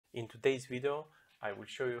In today's video, I will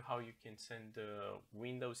show you how you can send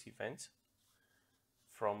Windows events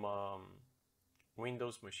from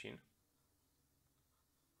Windows machine.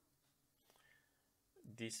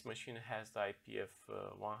 This machine has the IP of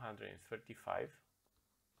 135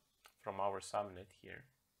 from our subnet here.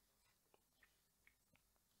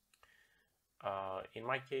 In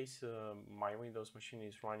my case, my Windows machine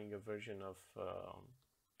is running a version of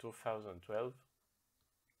 2012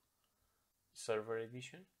 server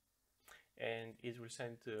edition, and it will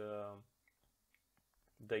send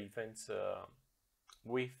the events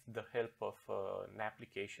with the help of an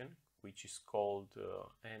application which is called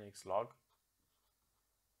Nxlog.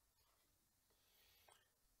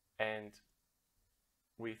 And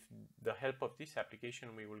with the help of this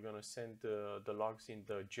application, we will gonna send the logs in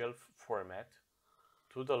the GELF format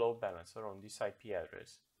to the load balancer on this IP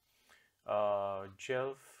address.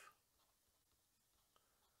 GELF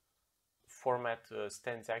format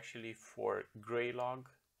stands actually for Graylog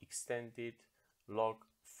extended log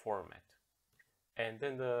format, and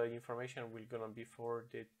then the information will gonna be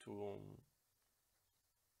forwarded to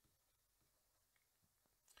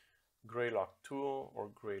Graylog 2 or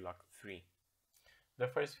Graylog 3. The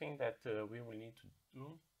first thing that we will need to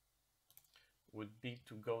do would be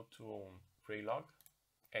to go to Graylog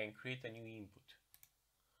and create a new input.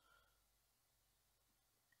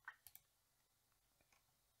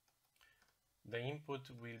 The input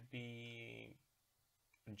will be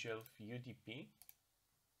GELF UDP.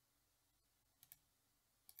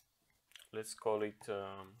 Let's call it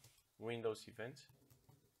Windows events.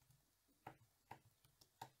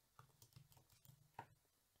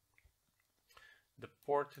 The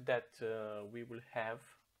port that we will have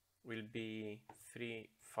will be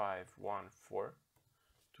 3514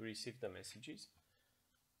 to receive the messages.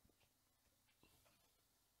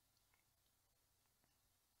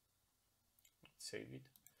 Save it.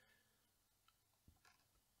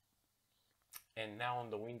 And now on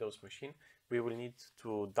the Windows machine, we will need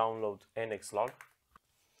to download Nxlog.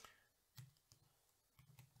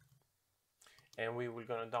 And we will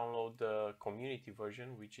gonna download the community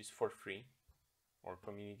version, which is for free, or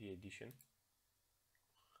community edition.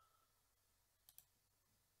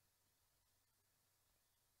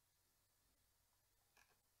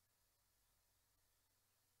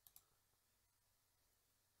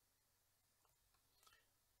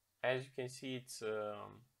 As you can see, it's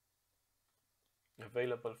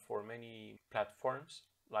available for many platforms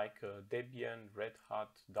like Debian, Red Hat,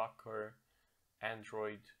 Docker,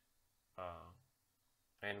 Android,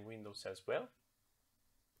 and Windows as well.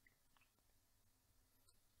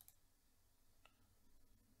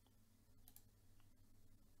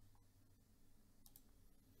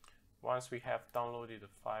 Once we have downloaded the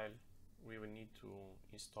file, we will need to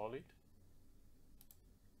install it.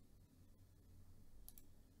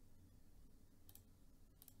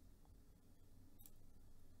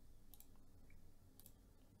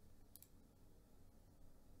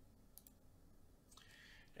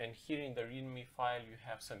 And here in the README file, you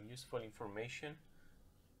have some useful information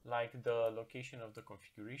like the location of the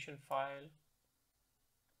configuration file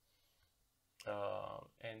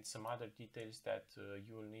and some other details that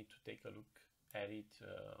you will need to take a look at it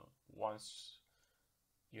once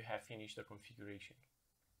you have finished the configuration.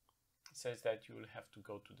 It says that you will have to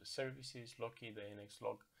go to the services, locate the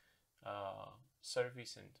Nxlog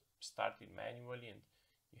service and start it manually, and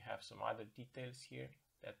you have some other details here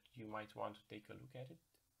that you might want to take a look at it.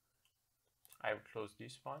 I will close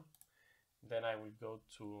this one. Then I will go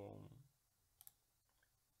to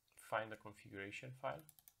find the configuration file.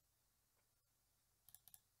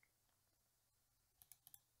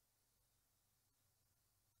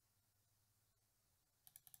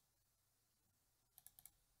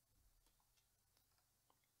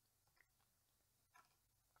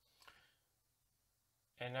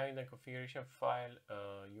 And now in the configuration file,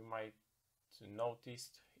 you might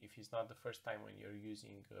notice, if it's not the first time when you're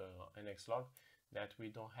using Nxlog, that we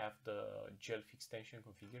don't have the GELF extension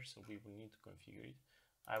configured, so we will need to configure it.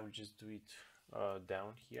 I will just do it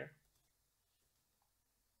down here.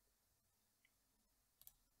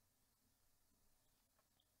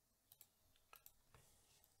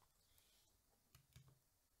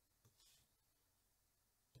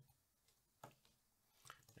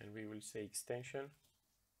 And we will say extension.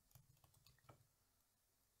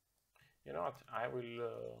 You know what, I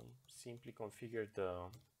will simply configure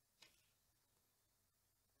the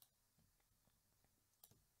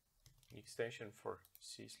extension for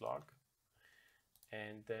syslog,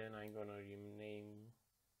 and then I'm gonna rename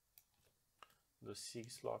the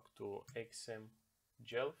syslog to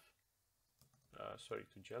xmgelf,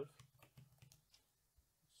 to gelf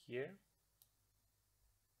here.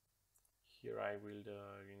 here I will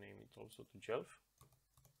rename it also to Jelf.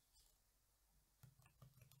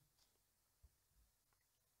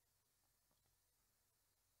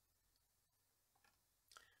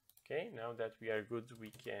 Okay, now that we are good,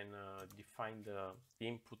 we can define the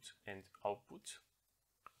input and output.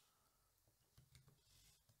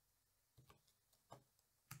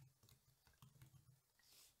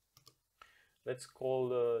 Let's call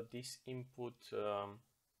this input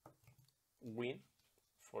Win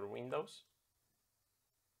for Windows.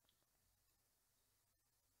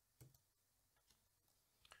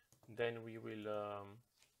 Then we will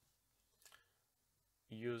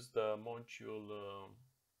use the module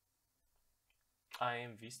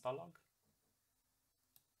Nxlog.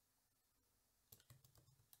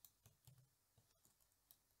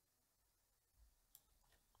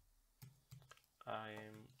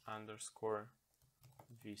 underscore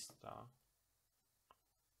Vista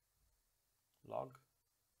log.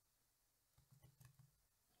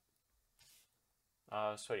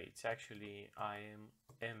 Sorry, it's actually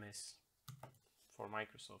MS for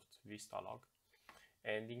Microsoft Vista log.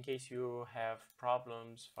 And in case you have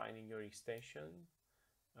problems finding your extension,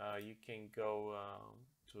 you can go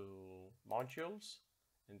to modules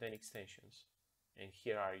and then extensions. And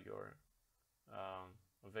here are your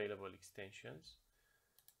available extensions.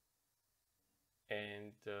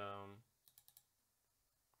 And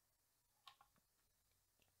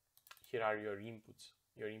here are your inputs,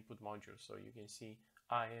 your input modules. So you can see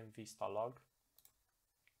Vista log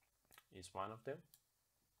is one of them.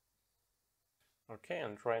 Okay,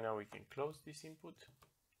 and right now we can close this input.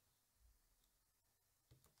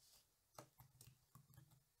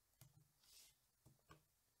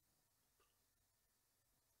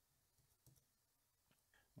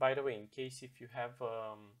 By the way, in case if you have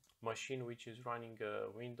a machine which is running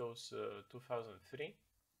Windows 2003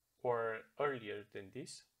 or earlier than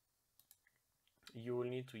this, you will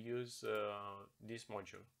need to use this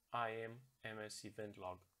module, MS event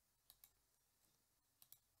log.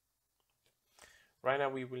 Right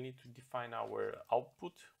now we will need to define our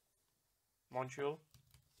output module.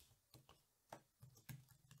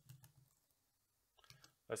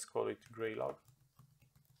 Let's call it Graylog.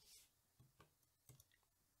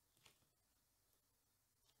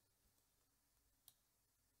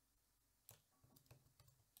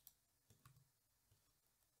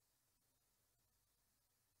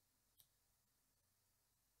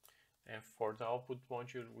 And for the output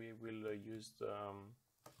module, we will use the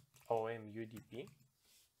OM UDP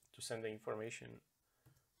to send the information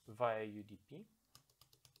via UDP.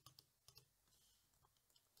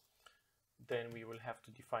 Then we will have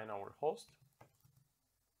to define our host,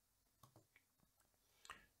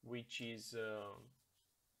 which is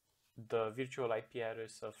the virtual IP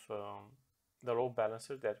address of the load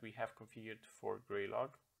balancer that we have configured for Graylog.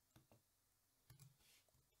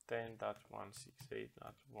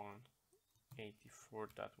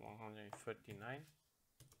 10.168.184.139.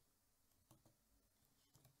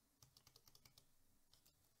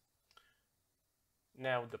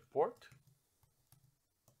 Now the port,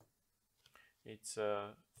 it's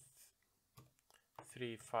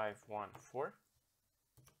 3514.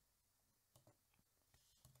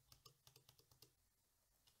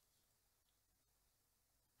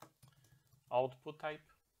 Output type,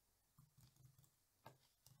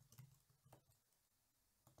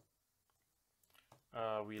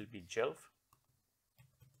 will be Jelf.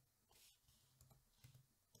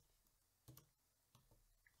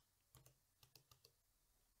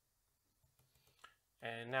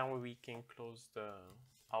 And now we can close the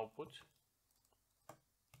output.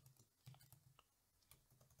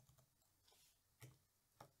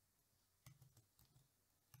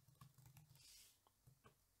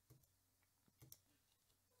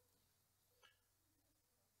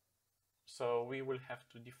 So we will have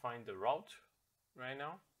to define the route right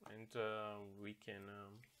now, and we can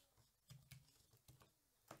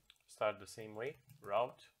start the same way,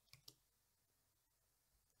 route.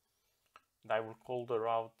 And I will call the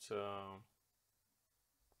route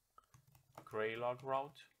Graylog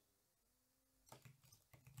route.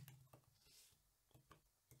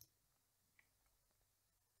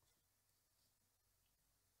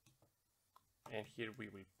 And here we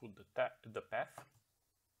will put the path.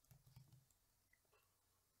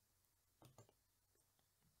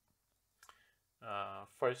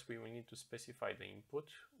 First, we will need to specify the input,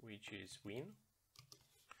 which is win.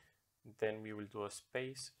 Then we will do a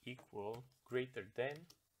space equal greater than,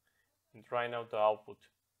 and right now the output.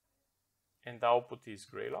 And the output is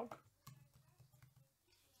Graylog.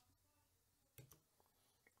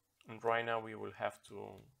 And right now we will have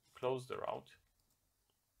to close the route.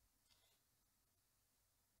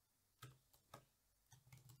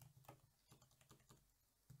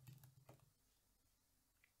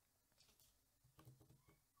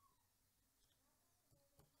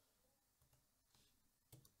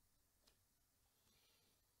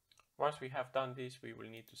 Once we have done this, we will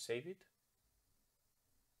need to save it.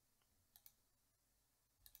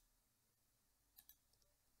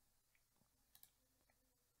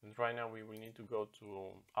 And right now we will need to go to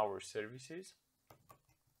our services.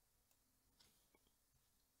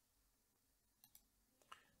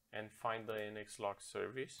 And find the Nxlog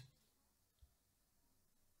service.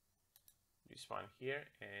 This one here,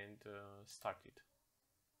 and start it.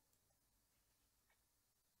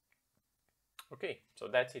 Okay, so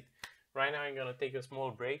that's it. Right now I'm gonna take a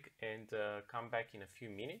small break and come back in a few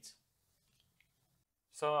minutes.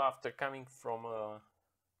 So after coming from a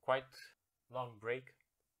quite long break,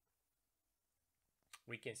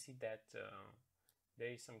 we can see that there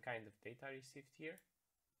is some kind of data received here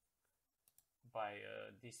by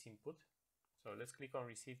this input. So let's click on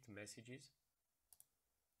received messages.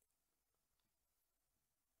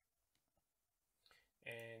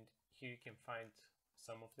 And here you can find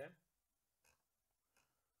some of them,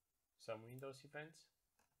 some Windows events.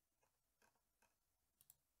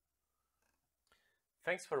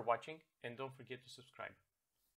 Thanks for watching, and don't forget to subscribe.